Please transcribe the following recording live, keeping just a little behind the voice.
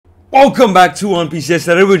Welcome back to One Piece. Yes,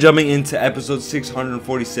 today we're jumping into episode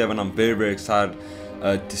 647. I'm very excited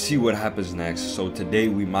to see what happens next. So today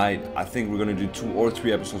I think we're gonna do 2 or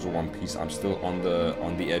 3 episodes of One Piece. I'm still on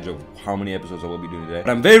the edge of how many episodes I will be doing today.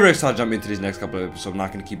 But I'm very excited to jump into these next couple of episodes. I'm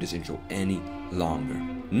not gonna keep this intro any longer.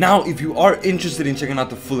 Now, if you are interested in checking out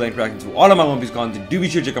the full-length reaction to all of my One Piece content, do be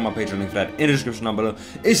sure to check out my Patreon. Link for that in the description down below.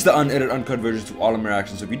 It's the unedited, uncut version to all of my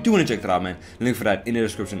reactions. So if you do want to check that out, man, link for that in the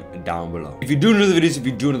description down below. If you do enjoy the videos, if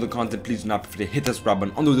you do enjoy the content, please do not forget to hit that subscribe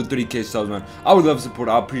button under the 30k subs, man. I would love the support.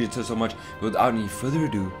 I appreciate it so much. Without any further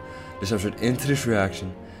ado, let's jump straight into this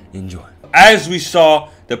reaction. Enjoy. As we saw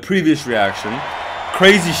the previous reaction,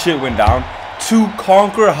 crazy shit went down. 2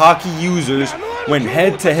 Conquer Hockey users went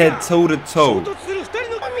head-to-head, toe-to-toe.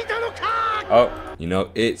 Oh, you know,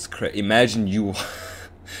 it's crazy. Imagine you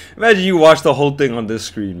watch the whole thing on this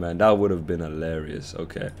screen, man. That would have been hilarious.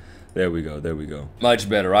 Okay, there we go. Much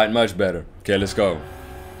better, right? Much better. Okay, let's go.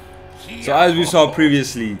 So as we saw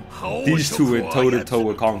previously, these 2 went toe-to-toe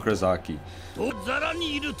with Konkrasaki.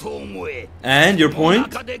 And your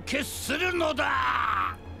point?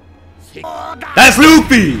 That's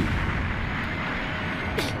Luffy!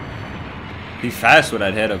 He's fast with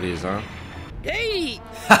that head of his, huh?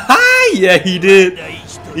 Yeah, he did.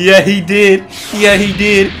 Yeah, he did. Yeah, he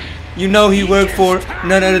did. You know he worked for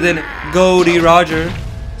none other than Goldie Roger.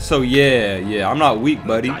 So yeah, I'm not weak,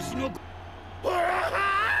 buddy. Are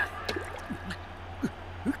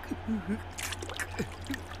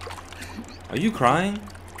you crying?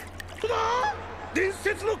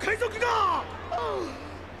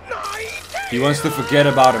 He wants to forget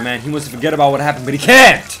about it, man. He wants to forget about what happened, but he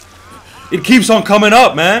can't. It keeps on coming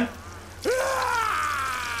up, man.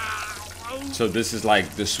 So this is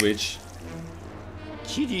like the switch.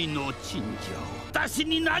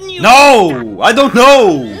 No! I don't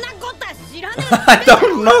know! I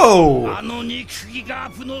don't know!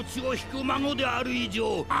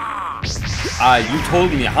 You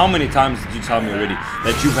told me, how many times did you tell me already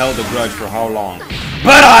that you've held a grudge for how long?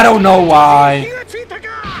 But I don't know why!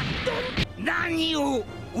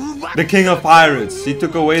 The King of Pirates. He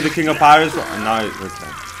took away the King of Pirates. Now,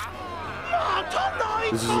 okay.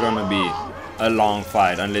 This is gonna be a long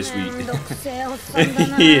fight unless we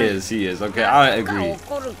he is okay, I agree.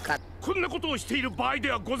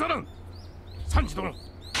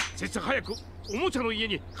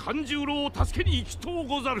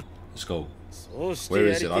 Let's go. Where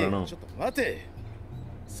is it? I don't know.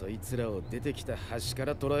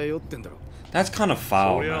 That's kind of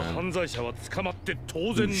foul, man.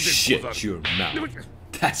 Shit your mouth.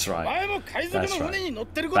 That's right. That's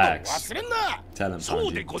right. Facts. Tell him,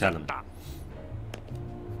 Sanji. Tell him.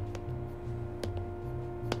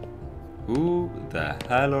 Who the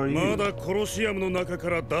hell are you?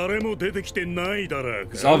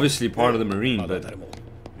 He's obviously part of the Marine, but...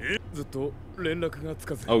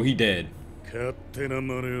 Oh, he dead.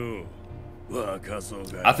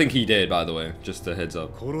 I think he did, by the way. Just a heads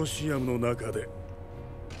up. 10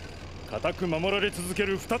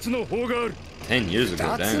 years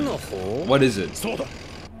ago, damn. What is it?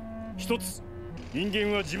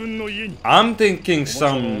 I'm thinking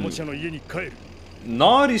some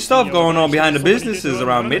naughty stuff going on behind the businesses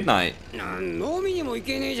around midnight.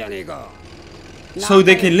 So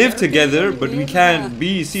they can live together, but we can't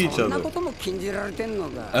see each other.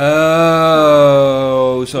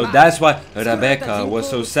 Oh, so that's why Rebecca was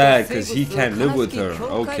so sad, because he can't live with her.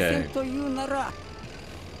 Okay.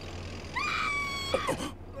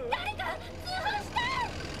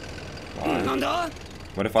 Why?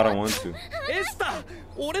 What if I don't want to?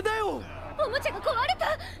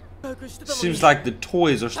 Seems like the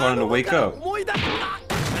toys are starting to wake up.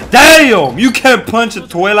 Damn! You can't punch a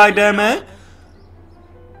toy like that, man?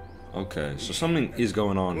 Okay, so something is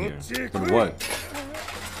going on here. But what?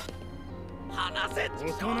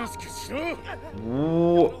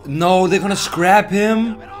 No, they're gonna scrap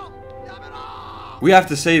him? We have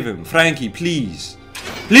to save him. Frankie, please.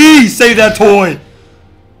 Please save that toy!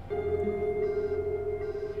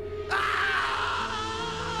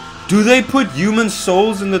 Do they put human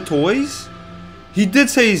souls in the toys? He did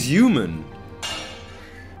say he's human.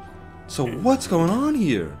 So what's going on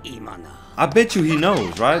here? I bet you he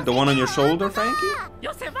knows, right? The one on your shoulder, Frankie?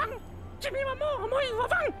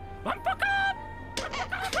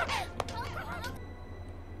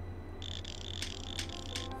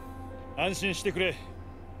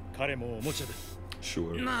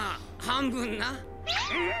 Sure.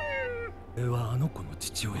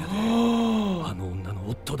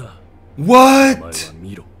 What?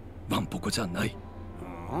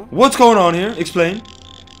 What's going on here? Explain.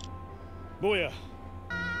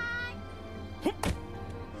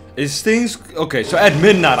 Is things okay? So at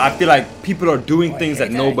midnight, I feel like people are doing things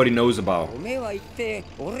that nobody knows about. I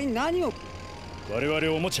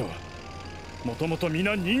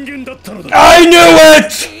knew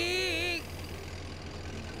it!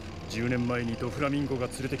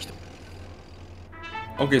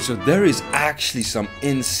 Okay, so there is actually some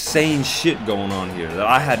insane shit going on here that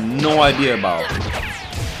I had no idea about.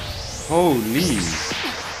 Holy.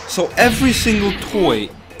 So every single toy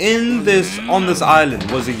on this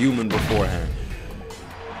island was a human beforehand.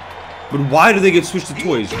 But why do they get switched to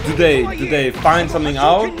toys? Do they find something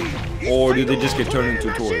out, or do they just get turned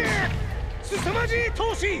into toys? What?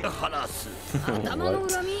 Luffy, I don't know.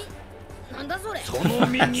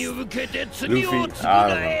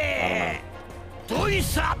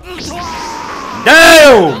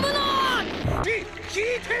 Damn!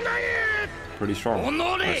 Pretty strong.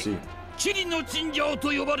 Let's see. チリのチンジャオ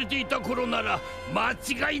と呼ばれていた頃なら間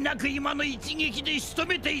違いなく今の一撃で仕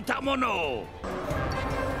留めていたもの。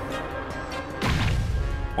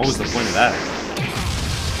 What was the point of that?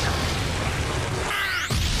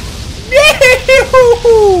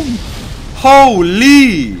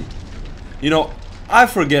 Holy! You know, I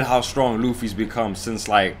forget how strong Luffy's become since,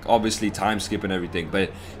 like, obviously time skip and everything,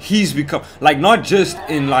 but he's become, like, not just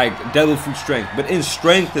in, like, devil fruit strength, but in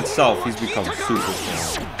strength itself, he's become super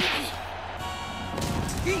strong.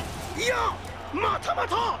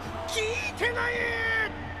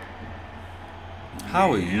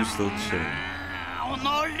 How are you still chilling?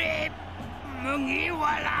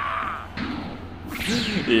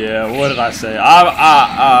 Yeah, what did I say?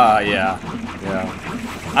 Yeah.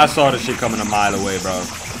 I saw this shit coming a mile away, bro.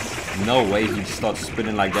 No way he just starts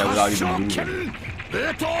spinning like that without even moving.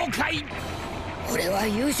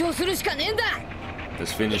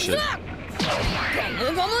 Let's finish it.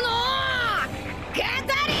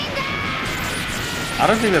 I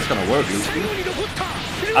don't think that's gonna work, Luffy.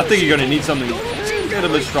 I think you're gonna need something a little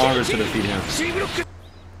bit stronger to defeat him.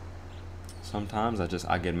 Sometimes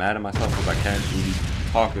I get mad at myself because I can't really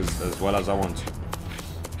talk as well as I want to.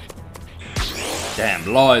 Damn,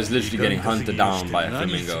 Law is literally getting hunted down by a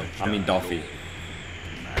flamingo. I mean Duffy.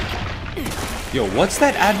 Yo, what's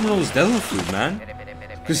that Admiral's devil fruit, man?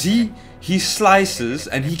 Because he slices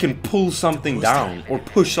and he can pull something down or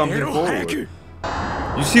push something forward.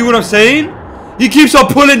 You see what I'm saying? He keeps on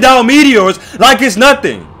pulling down meteors like it's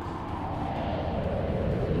nothing.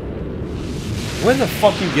 Where the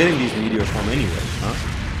fuck are you getting these meteors from anyway, huh?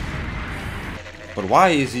 But why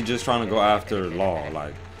is he just trying to go after Law?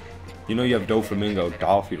 Like, you know you have Doflamingo,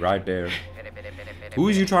 Dolphy right there. Who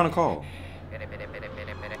is you trying to call?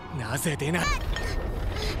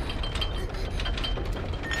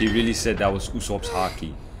 He really said that was Usopp's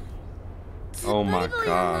haki. Oh my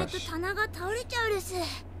gosh.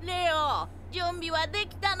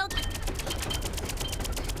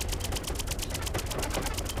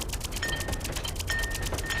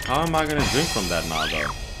 How am I gonna drink from that now,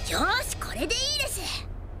 though?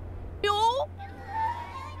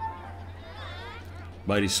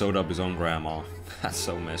 But he sewed up his own grandma. That's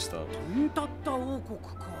so messed up.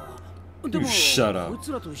 You shut up.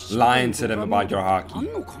 Lying to them about your hockey.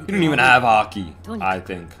 You don't even have hockey, I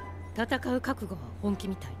think.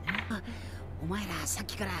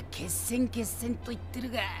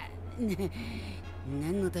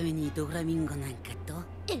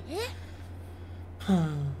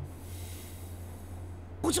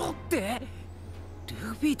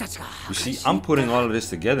 You see, I'm putting all of this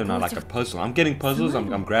together now like a puzzle. I'm getting puzzles,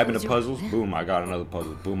 I'm grabbing the puzzles, boom, I got another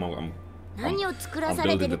puzzle, boom, I'm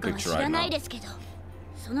building the picture right now.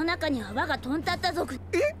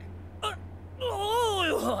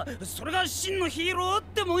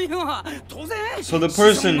 So the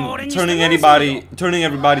person turning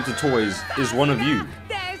everybody to toys is one of you.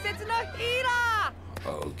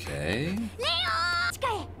 Okay.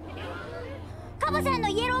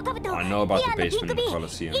 I know about the basement in the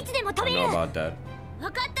Coliseum. I know about that.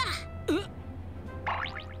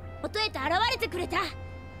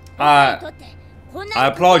 I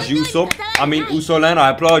applaud you, Usopp. I mean, Usoland, I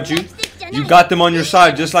applaud you. You got them on your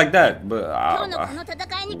side just like that. But, wow.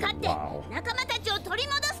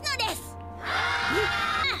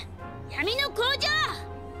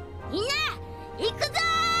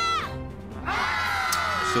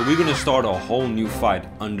 So we're gonna start a whole new fight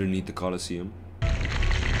underneath the Coliseum.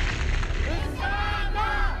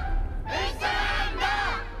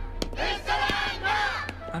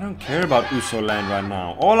 I don't care about Usoland right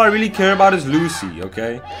now. All I really care about is Lucy,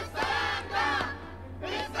 okay?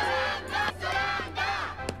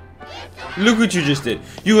 Look what you just did.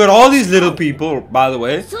 You got all these little people, by the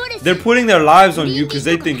way. They're putting their lives on you because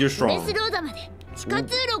they think you're strong.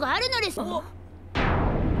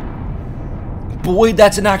 boy,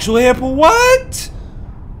 that's an actual airport. What?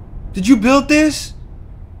 Did you build this?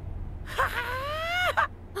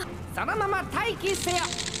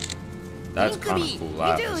 That's kind of cool,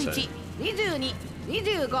 I have to say.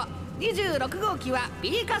 26号機は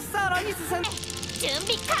B 滑走路に進んで準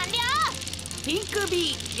備完了ピンク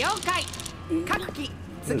B 了解各機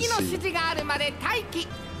次の指示があるまで待機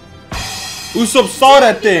Usopp saw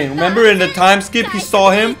that thing. Remember in the time skip he saw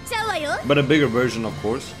him? But a bigger version, of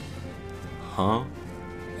course. Huh?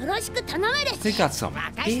 They got some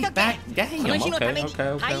big back. Damn, okay.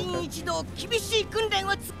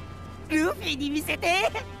 Luffy に見せ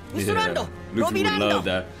てウソ Yeah, ランド Luffy ロビ would ランド love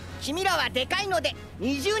that. 君らはでかいので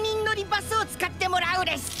20人乗りバスを使ってもらう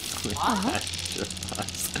です God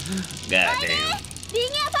damn. リニ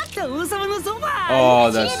アファクトウソのソファ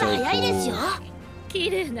Oh, that's so cool. 綺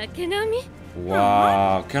麗な毛並み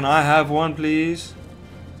Wow. Can I have one, please?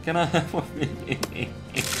 Can I have one?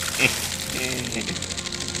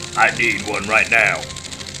 I need one right now.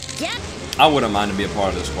 I wouldn't mind to be a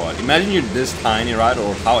part of the squad. Imagine you're this tiny, right?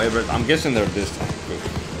 Or however, I'm guessing they're this tiny.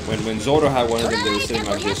 When Zoro had one of them, they were sitting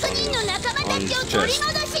like this on his chest.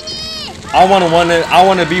 I want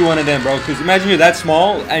to be one of them, bro. Because imagine you're that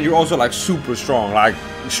small and you're also like super strong, like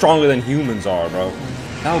stronger than humans are, bro.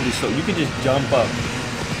 That would be so. You could just jump up.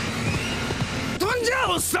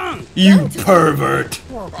 You pervert.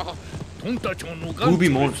 Booby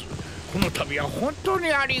monster. この度は本当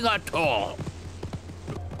にありがとう。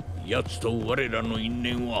奴と我らの因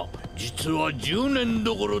縁は実は10年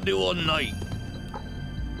どころではない。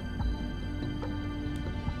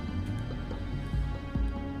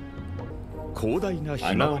広大な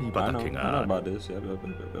ひまわり畑がある。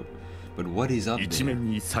 But what is up 一 there?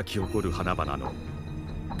 面に咲き誇る花々の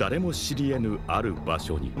誰も知り得ぬある場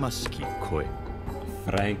所にましき声。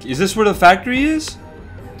 Frank, is this where the factory is?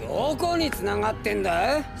 どこに繋がってん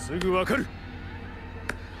だすぐわかる。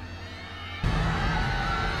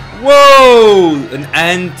 Whoa! An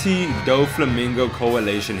anti-Doflamingo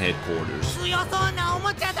coalition headquarters. 強そうなお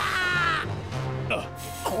もちゃだ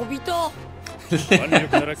小人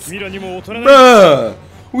Bruh!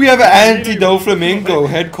 We have an anti-Doflamingo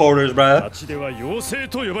headquarters, bruh. 町では妖精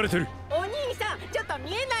と呼ばれてる。お兄さんちょっと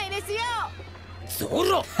見えないですよゾ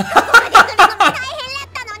ロ。大変だっ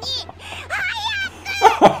たのに早く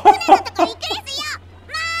船のとこ行くですよ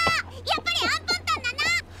まあやっぱりアンパンタンだ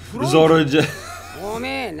な Zoro just... お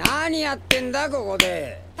めえ何やってんだここ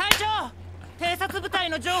で隊長偵察部隊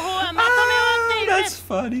の情報はまとめ終わっている That's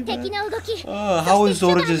funny, man. 敵の動き How is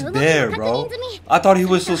Zoro just there, bro? I thought he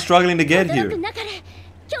was still struggling to get here.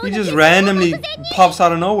 He just randomly pops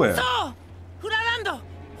out of nowhere. そうフラランド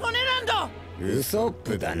骨ランドウソッ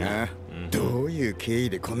プだな。どういう経緯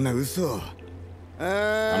でこんな嘘。I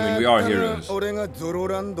mean, we are heroes. 俺がゾロ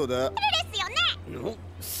ランドだ。ですよねの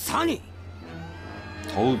サニ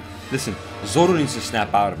Oh, listen, Zoro needs to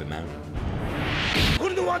snap out of it, man.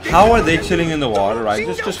 How are they chilling in the water, right?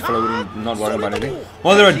 Just floating, not worrying about anything.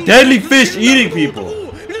 Well, there are deadly fish eating people.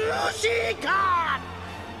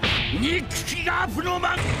 憎きがプロ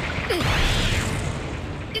マン。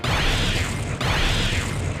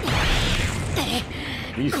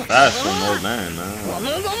 He's fast for an old man, man. ゴ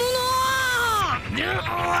ムゴムの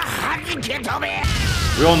弾け飛べ。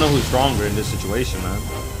 We all know who's stronger in this situation, man.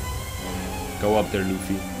 Go up there,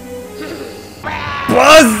 Luffy.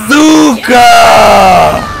 Bazooka!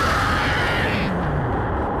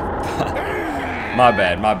 My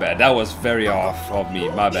bad. That was very off of me.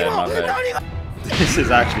 My bad. This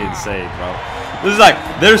is actually insane, bro. This is like,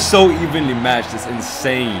 they're so evenly matched, it's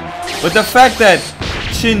insane. But the fact that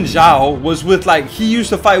Chinjao was with, like, he used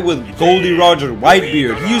to fight with Goldie Roger,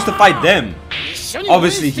 Whitebeard. He used to fight them.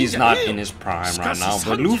 Obviously, he's not in his prime right now,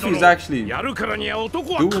 but Luffy's actually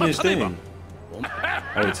doing his thing.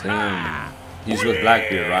 Oh, it's him. He's with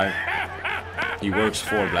Blackbeard, right? He works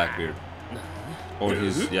for Blackbeard. Or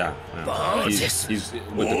he's, yeah. He's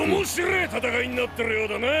with the crew. Still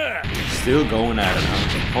going at it,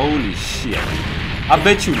 huh? Holy shit. I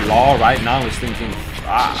bet you Law right now is thinking,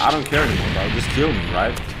 I don't care anymore, bro. Just kill me,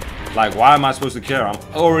 right? Like, why am I supposed to care? I'm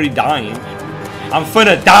already dying. I'm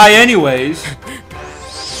finna die anyways.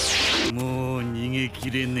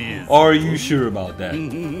 Are you sure about that?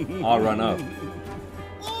 I'll run up.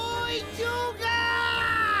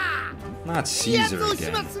 Not Caesar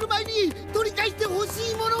again.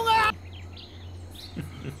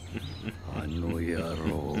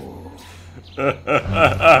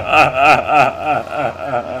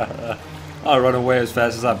 I'll run away as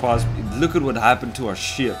fast as I possibly. Look at what happened to our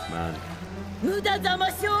ship, man.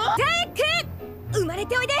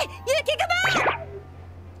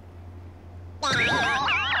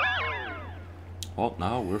 Well,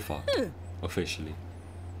 now we're fucked. Officially.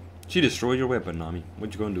 She destroyed your weapon, Nami.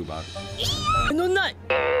 What you gonna do about it?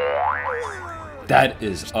 That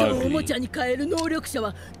is ugly.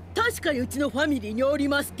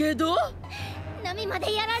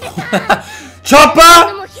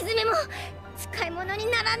 Chopper!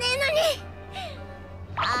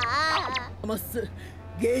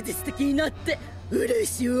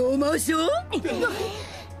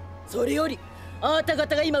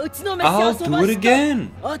 I'll do it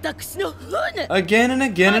again. Again and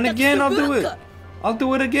again and again, I'll do it. I'll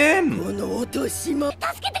do it again.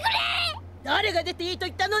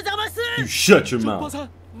 You shut your mouth.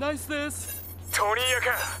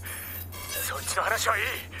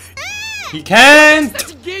 He can't!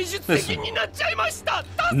 Listen.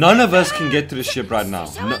 None of us can get to the ship right now.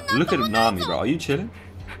 No, look at Nami, bro. Are you chilling?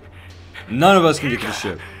 None of us can get to the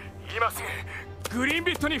ship.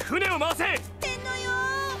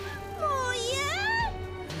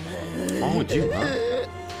 What's wrong with you, huh?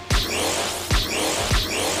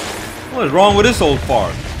 What is wrong with this old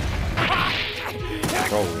fart?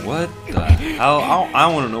 Bro, what the hell? I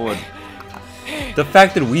want to know what... The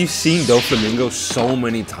fact that we've seen Doflamingo so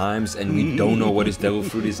many times and we don't know what his devil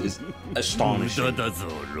fruit is astonishing.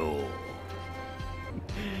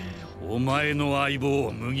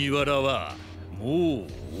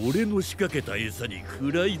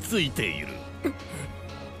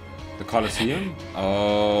 The Colosseum?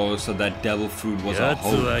 Oh, so that devil fruit was a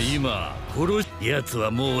hoax.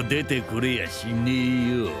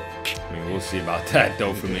 I mean, we'll see about that,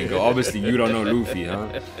 Doflamingo. Obviously, you don't know Luffy,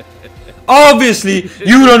 huh? Obviously,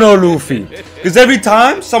 you don't know Luffy. Because every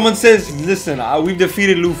time someone says, listen, we've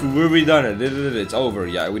defeated Luffy, we've already done it, it's over.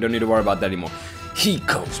 Yeah, we don't need to worry about that anymore. He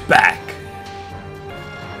comes back.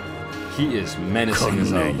 He is menacing as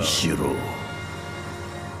hell, though.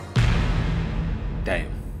 Damn.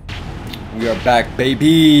 We are back,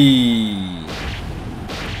 baby.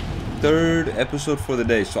 Third episode for the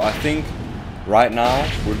day. So I think right now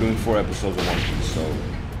we're doing 4 episodes of One Piece. So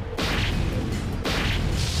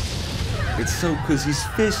it's so because his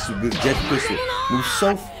fish with jet pistol moves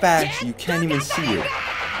so fast you can't even see it.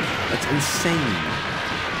 That's insane.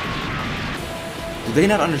 Do they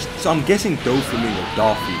not understand? So I'm guessing Doflamingo,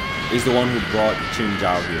 Doffy, is the one who brought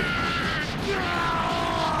Chinjao here.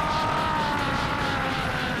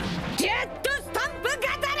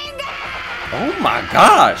 Oh my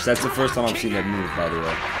gosh! That's the first time I've seen that move, by the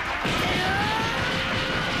way.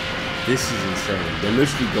 This is insane. They're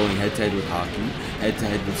literally going head to head with Haki, head to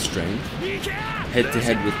head with strength, head to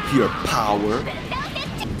head with pure power,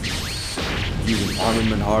 using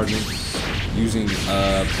armament hardening, using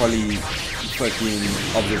probably fucking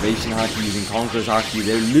observation Haki, using Conqueror's Haki.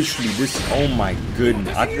 They're literally this. Oh my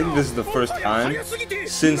goodness! I think this is the first time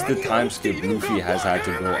since the time skip Luffy has had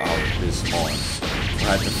to go out this hard.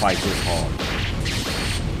 Had to fight this hard.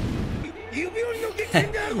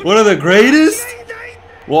 One of the greatest?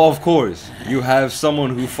 Well, of course, you have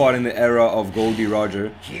someone who fought in the era of Goldie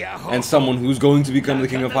Roger and someone who's going to become the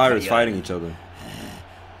King of Pirates fighting each other.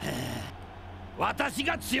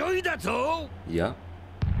 Yeah.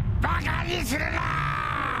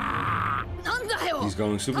 He's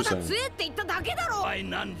going Super Saiyan.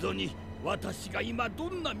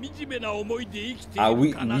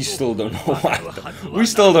 We still don't know why. We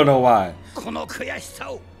still don't know why.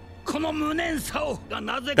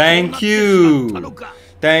 Thank you.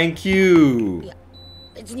 Thank you.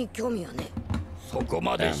 Damn.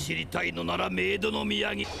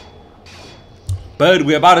 But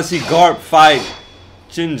we're about to see Garp fight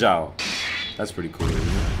Chinjao. That's pretty cool, isn't it?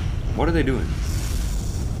 What are they doing?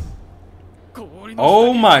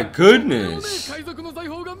 Oh my goodness.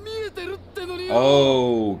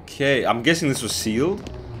 Okay, I'm guessing this was sealed.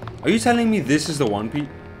 Are you telling me this is the One Piece?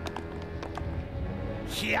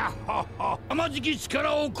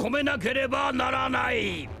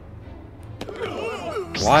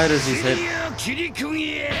 Why does his head...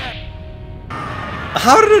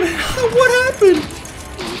 How did it... What happened?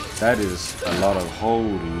 That is a lot of... Holy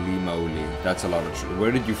moly. That's a lot of...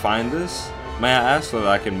 Where did you find this? May I ask so that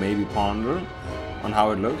I can maybe ponder on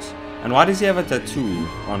how it looks? And why does he have a tattoo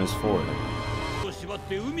on his forehead?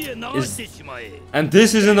 And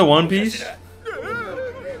this isn't the One Piece?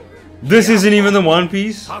 This isn't even the One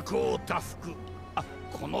Piece? It's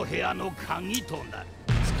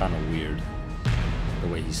kind of weird the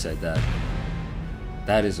way he said that.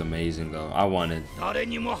 That is amazing though. I want it.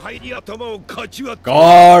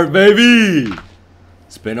 Garp, baby!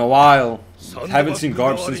 It's been a while. Haven't seen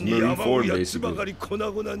Garp since Marineford, basically.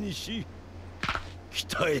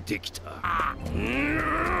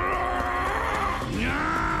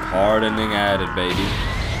 Hardening added, baby.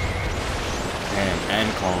 And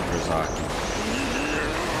Conqueror's Haki.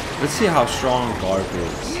 Let's see how strong Garp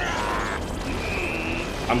is.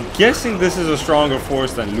 I'm guessing this is a stronger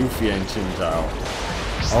force than Luffy and Chinjao.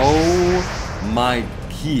 Oh my,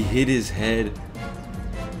 he hit his head.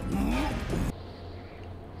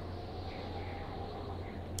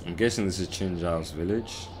 I'm guessing this is Chinjao's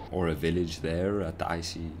village, or a village there at the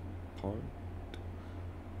icy part.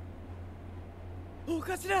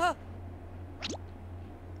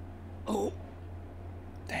 Oh,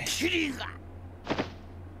 dang.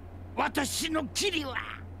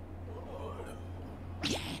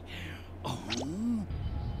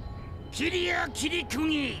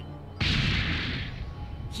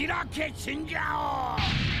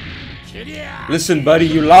 Listen, buddy,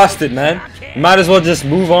 you lost it, man. You might as well just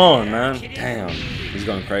move on, man. Damn, he's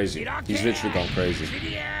going crazy. He's literally going crazy.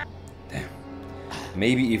 Damn.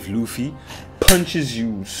 Maybe if Luffy punches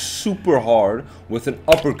you super hard with an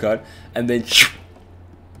uppercut and then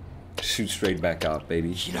shoot straight back out,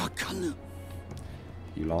 baby.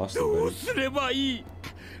 You lost it, buddy.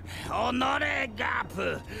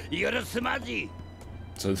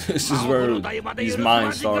 So this is where his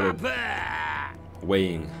mind started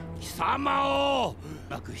weighing.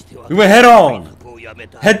 We went head on,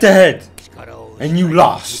 head to head, and you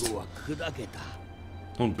lost.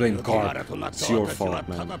 Don't blame Garp. It's your fault,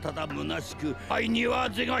 man.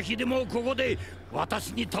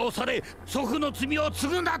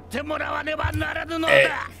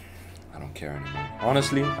 I don't care anymore.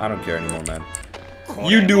 Honestly, I don't care anymore, man.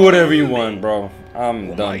 You do whatever you want, bro.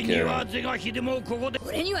 I'm done caring.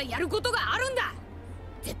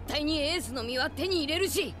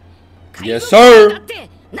 Yes, sir.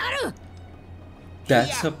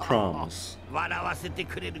 That's a promise. I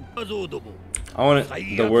want it,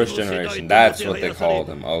 the worst generation. That's what they call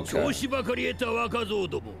them. Okay.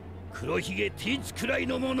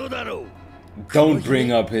 Don't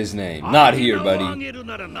bring up his name. Not here, buddy.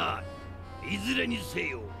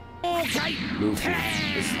 Luffy,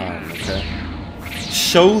 it's time, okay?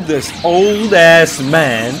 Show this old ass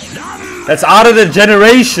man that's out of the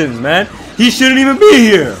generations, man. He shouldn't even be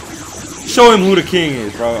here. Show him who the king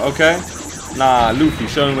is, bro, okay? Nah, Luffy,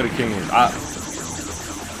 show him who the king is.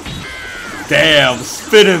 Damn,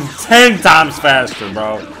 spit him 10 times faster,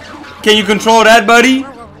 bro. Can you control that, buddy?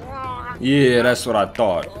 Yeah, that's what I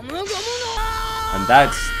thought. And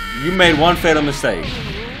you made one fatal mistake.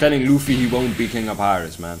 Telling Luffy he won't be king of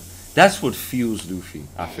pirates, man. That's what fuels Luffy,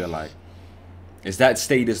 I feel like. It's that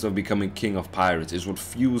status of becoming king of pirates is what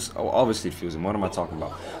fuels, oh, obviously it fuels him. What am I talking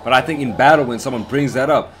about? But I think in battle, when someone brings that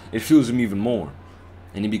up, it fuels him even more.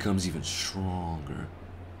 And he becomes even stronger.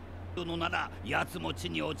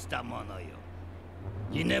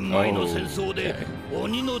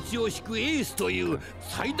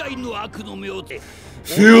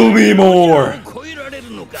 Fuel me more!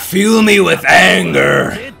 Fuel me with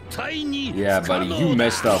anger! Yeah, buddy, you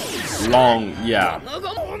messed up long. Yeah,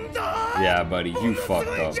 buddy, you fucked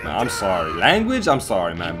up, man. I'm sorry. Language? I'm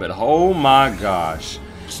sorry, man. But oh my gosh.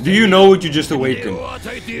 Do you know what you just awakened?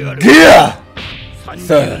 Yeah!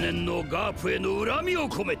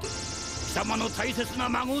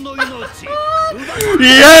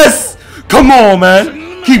 Yes! Come on,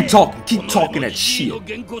 man! Keep talking that shit.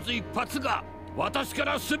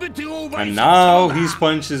 And now his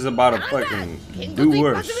punch is about to fucking do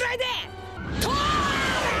worse.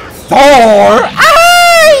 Thor!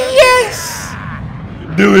 Ah, yes!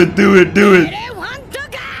 Do it, do it, do it.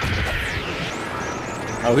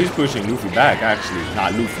 Oh, he's pushing Luffy back, actually. Nah,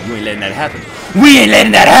 Luffy, you ain't letting that happen. We ain't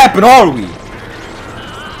letting that happen, are we?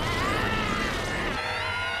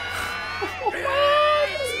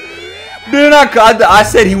 I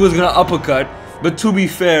said he was gonna uppercut, but to be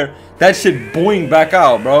fair, that shit boing back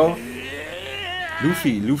out, bro.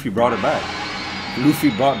 Luffy brought it back. Luffy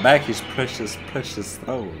brought back his precious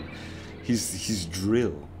stone. His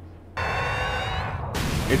drill.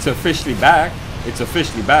 It's officially back. It's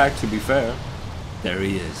officially back, to be fair. There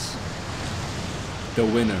he is. The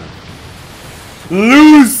winner.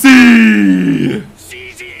 Lucy!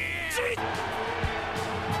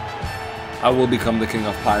 I will become the king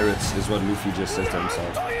of pirates, is what Luffy just said to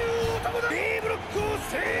himself.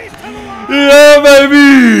 Yeah,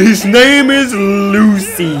 baby! His name is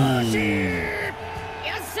Lucy!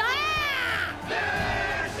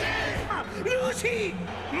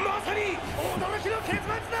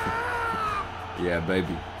 Yeah,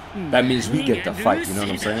 baby. That means we get the fight, you know what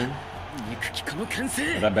I'm saying?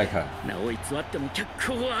 Rebecca.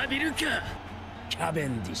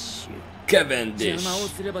 Cavendish.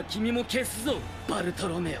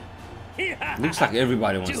 Looks like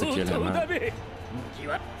everybody wants to kill him, man.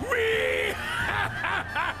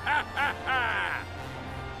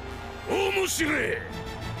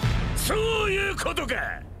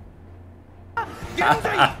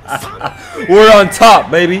 We're on top,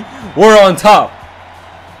 baby. We're on top.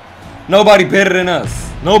 Nobody better than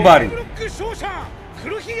us. Nobody.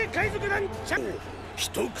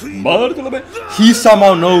 He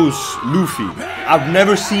somehow knows Luffy. I've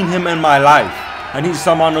never seen him in my life, and he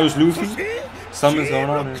somehow knows Luffy. Something's going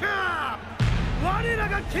on here.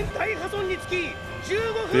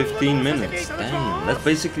 15 minutes. Damn, that's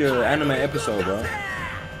basically an anime episode, bro.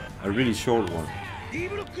 A really short one.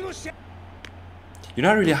 You're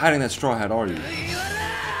not really hiding that straw hat, are you?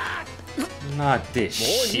 Not this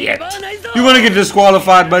shit. You wanna get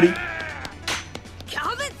disqualified, buddy?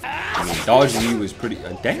 I mean, dodging you was pretty.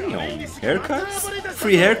 Damn, haircuts?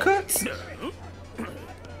 Free haircuts?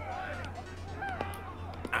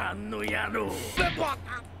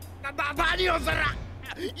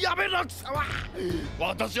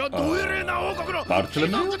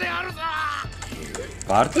 Bartolomeo?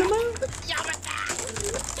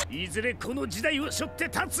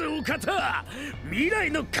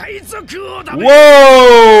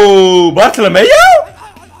 Whoa! Bartolomeo?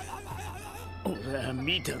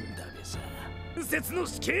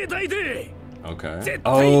 Okay.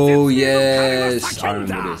 Oh yes, I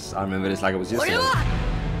remember this. I remember this like it was yesterday.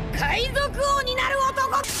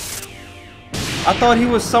 I thought he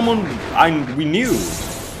was someone we knew.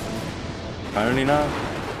 Apparently not.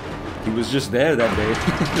 He was just there that day.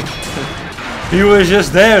 He was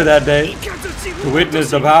just there that day to witness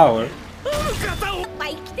the power.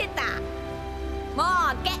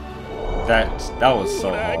 That was so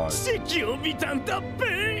hard.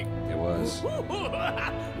 It was.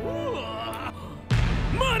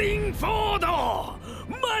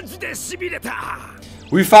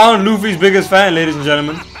 We found Luffy's biggest fan, ladies and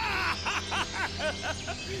gentlemen.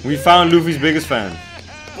 We found Luffy's biggest fan.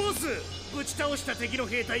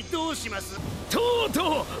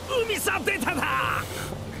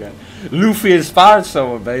 Okay. Luffy inspired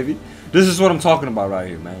someone, baby. This is what I'm talking about right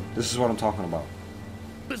here, man. This is what I'm talking about.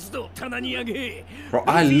 Bro,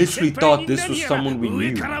 I literally thought this was someone we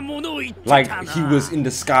knew. Like he was in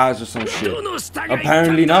disguise or some shit.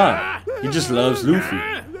 Apparently not. He just loves Luffy.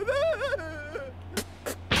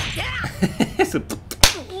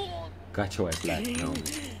 Got your ass black. No!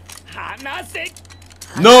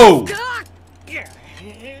 No!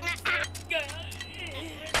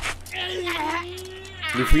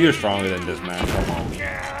 Luffy, you're stronger than this, man. Come on.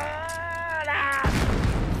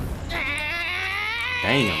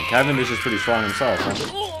 Damn, Cavendish is pretty strong himself, huh?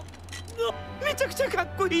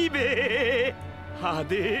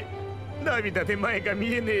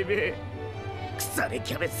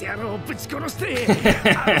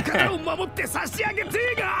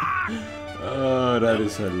 Oh, that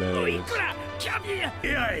is hilarious.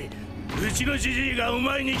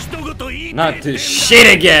 Not this shit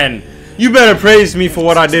again! You better praise me for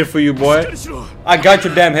what I did for you, boy. I got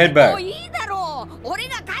your damn head back.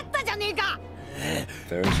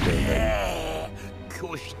 Very still,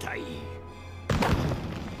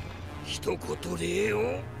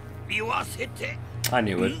 I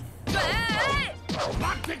knew it.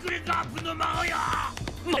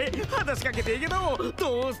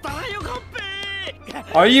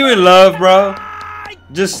 Are you in love, bro?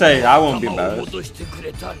 Just say, I won't be embarrassed.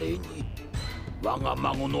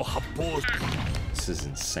 This is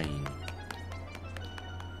insane.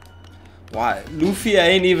 Why? Luffy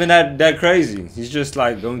ain't even that crazy. He's just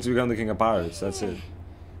like going to become the king of pirates. That's it.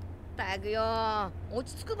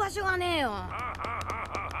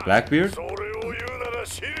 Blackbeard?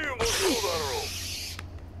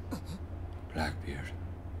 Blackbeard.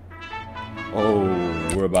 Oh,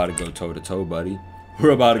 we're about to go toe to toe, buddy.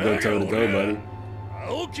 We're about to go toe to toe, buddy.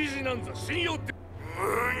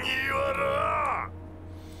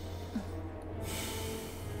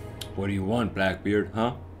 What do you want, Blackbeard,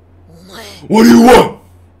 huh? What do you want?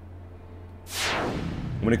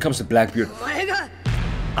 When it comes to Blackbeard,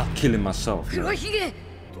 I'll kill him myself. You know?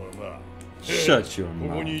 Shut your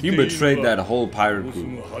mouth. You betrayed that whole pirate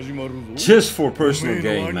group just for personal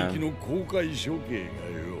gain, man. Don't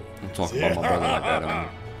talk about my brother like that, huh?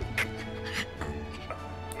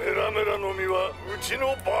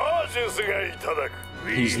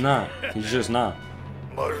 He's not. He's just not.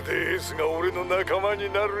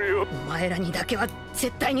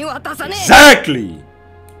 Exactly!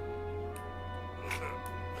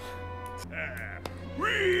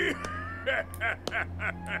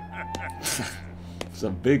 It's a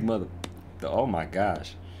big mother. Oh my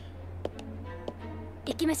gosh.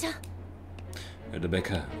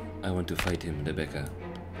 Rebecca, I want to fight him, Rebecca.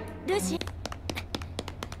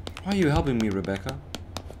 Why are you helping me, Rebecca?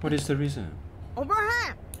 What is the reason?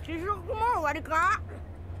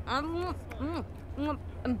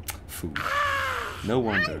 Food. No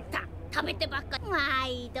wonder.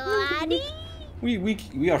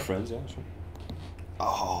 We are friends, yeah. Sure.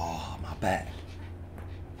 Oh, my bad.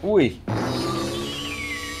 Oi.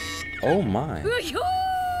 Oh my.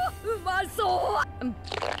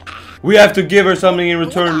 We have to give her something in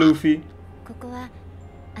return, Luffy. ここは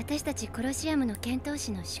私たちコロシアムの剣闘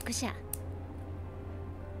士の宿舎。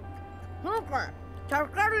なんか助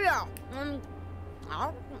かるよ。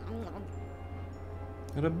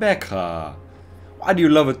Rebecca, why do you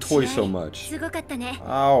love a toy so much? すごかったね。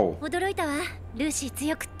 Ow. 驚いたわ。ルーシー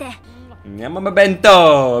強くって。Yamama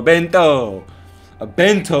bento, bento. A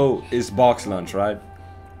bento is box lunch, right?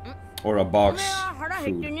 Or a box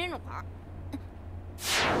food. お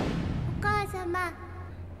母様。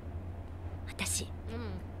私。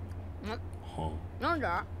Huh. なん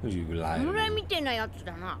だ？ You lying. 村みたいなやつ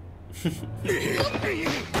だな。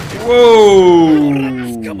 Whoa!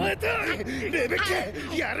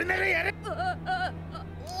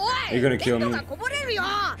 Are you gonna kill me? こぼれるよ。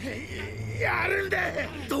やるんだ。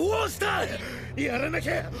どうした？やらなき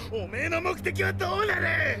ゃおめえの目的はどうな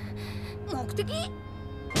る？目的？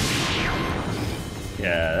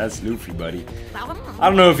 Yeah, that's Luffy, buddy. I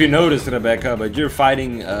don't know if you noticed, Rebecca, but you're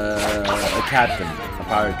fighting a captain, a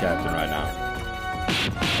pirate captain right now.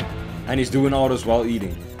 And he's doing all this while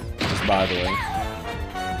eating. Just by the way.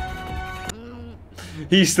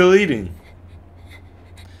 He's still eating.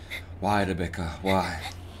 Why, Rebecca? Why?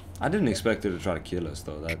 I didn't expect her to try to kill us,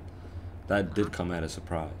 though. That did come at a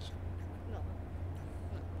surprise.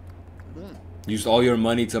 Used all your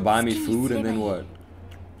money to buy me food, and then what?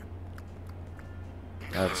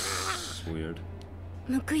 That's weird.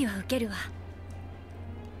 報いは受けるわ。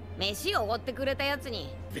飯をおごってくれたやつに。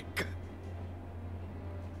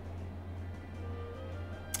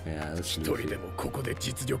 Yeah, that's 一人でもここで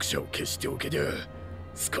実力者を消しておけりゃ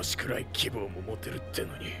少しくらい希望も持てるって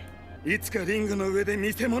のにいつかリングの上で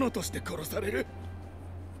見せ物として殺される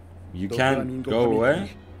You can't go away?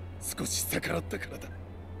 少し逆らったからだ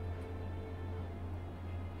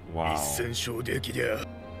Wow. 一戦勝できりゃ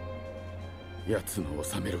奴の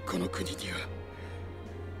治めるこの国には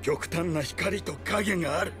極端な光と影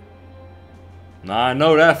がある Nah, I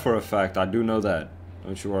know that for a fact. I do know that.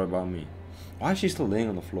 Don't you worry about me. Why is she still laying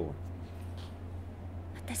on the floor?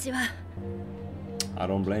 私は I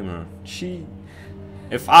don't blame her.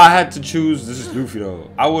 If I had to choose, this is Luffy though,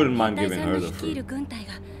 I wouldn't mind 大 giving さん her の the 率いる fruit. 軍隊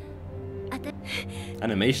が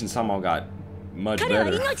Animation somehow got much 彼は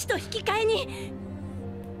better. 命と引き換えに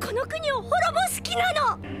この国を滅ぼす気な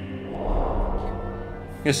の。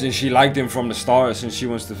 Yeah, since she liked him from the start, since she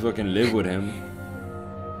wants to fucking live with him.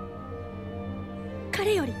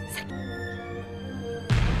 彼より先。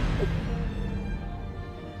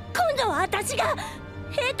今度は私が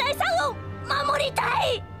兵隊さんを守りた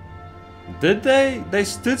い。 Did they? They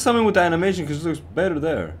did something with the animation because it looks better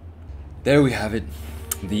there. There we have it.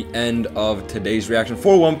 The end of today's reaction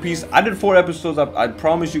for One Piece. I did 4 episodes. I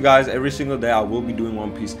promise you guys every single day I will be doing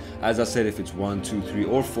One Piece. As I said, if it's 1, 2, 3,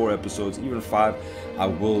 or 4 episodes, even 5, I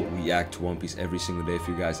will react to One Piece every single day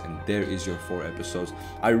for you guys. And there is your 4 episodes.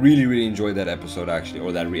 I really enjoyed that episode actually,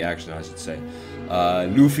 or that reaction I should say.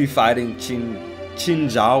 Luffy fighting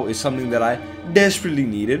Chinjao is something that I desperately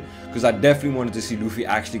needed, because I definitely wanted to see Luffy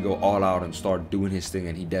actually go all out and start doing his thing,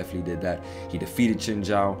 and he definitely did that. He defeated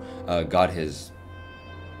Chinjao, got his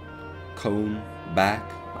cone back.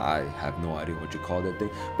 I have no idea what you call that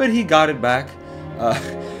thing, but he got it back.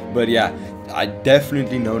 But yeah, I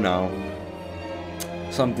definitely know now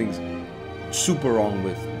something's super wrong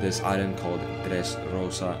with this island called Tres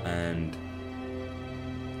Rosa, and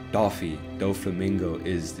Doflamingo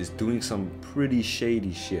is doing some pretty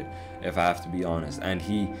shady shit, if I have to be honest. And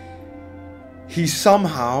he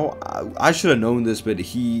somehow, I should have known this, but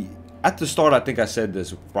he, at the start, I think I said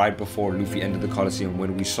this right before Luffy entered the Coliseum,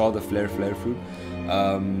 when we saw the flare fruit,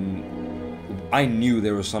 I knew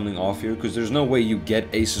there was something off here, because there's no way you get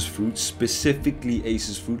Ace's fruit, specifically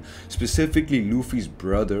Luffy's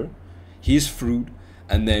brother, his fruit,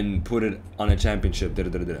 and then put it on a championship.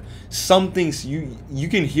 Something's, you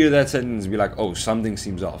can hear that sentence and be like, oh, something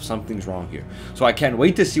seems off, something's wrong here. So I can't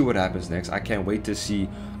wait to see what happens next. I can't wait to see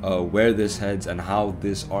where this heads and how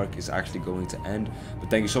this arc is actually going to end. But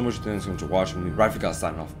thank you so much for watching me. Rightfully Tiers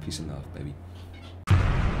signing off. Peace and love, baby.